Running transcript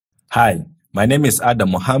Hi, my name is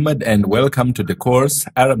Adam Muhammad and welcome to the course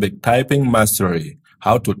Arabic Typing Mastery,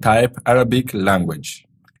 How to Type Arabic Language.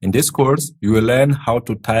 In this course, you will learn how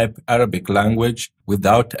to type Arabic language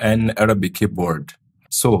without an Arabic keyboard.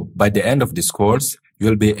 So, by the end of this course,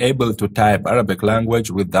 you'll be able to type Arabic language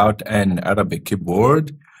without an Arabic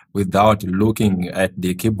keyboard, without looking at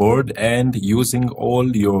the keyboard and using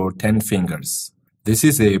all your 10 fingers. This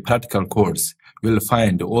is a practical course. You'll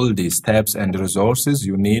find all the steps and resources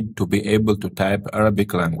you need to be able to type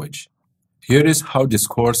Arabic language. Here is how this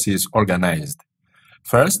course is organized.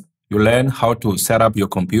 First, you learn how to set up your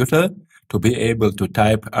computer to be able to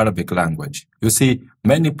type Arabic language. You see,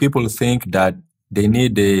 many people think that they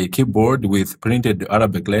need a keyboard with printed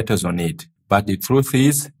Arabic letters on it, but the truth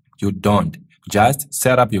is, you don't. Just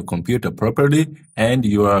set up your computer properly and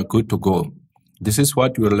you are good to go. This is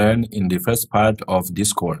what you will learn in the first part of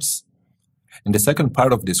this course. In the second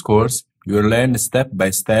part of this course, you will learn step by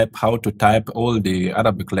step how to type all the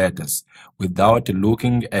Arabic letters without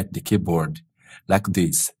looking at the keyboard, like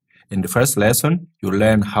this. In the first lesson, you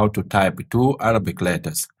learn how to type 2 Arabic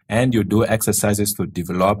letters, and you do exercises to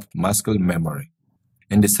develop muscle memory.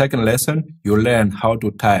 In the second lesson, you learn how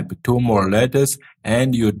to type 2 more letters,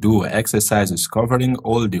 and you do exercises covering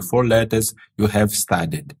all the 4 letters you have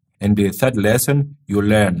studied. In the third lesson, you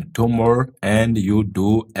learn 2 more and you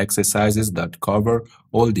do exercises that cover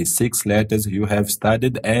all the 6 letters you have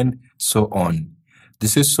studied and so on.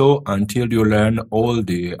 This is so until you learn all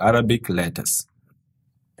the Arabic letters.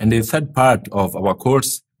 In the third part of our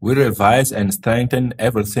course, we revise and strengthen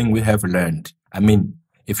everything we have learned.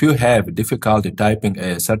 If you have difficulty typing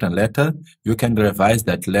a certain letter, you can revise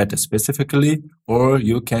that letter specifically or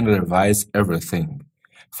you can revise everything.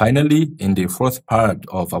 Finally, in the fourth part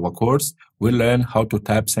of our course, we learn how to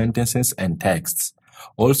type sentences and texts.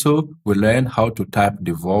 Also, we learn how to type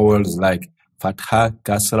the vowels like fatha,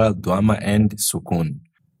 kasra, dhamma, and sukun.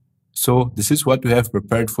 So, this is what we have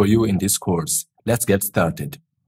prepared for you in this course. Let's get started.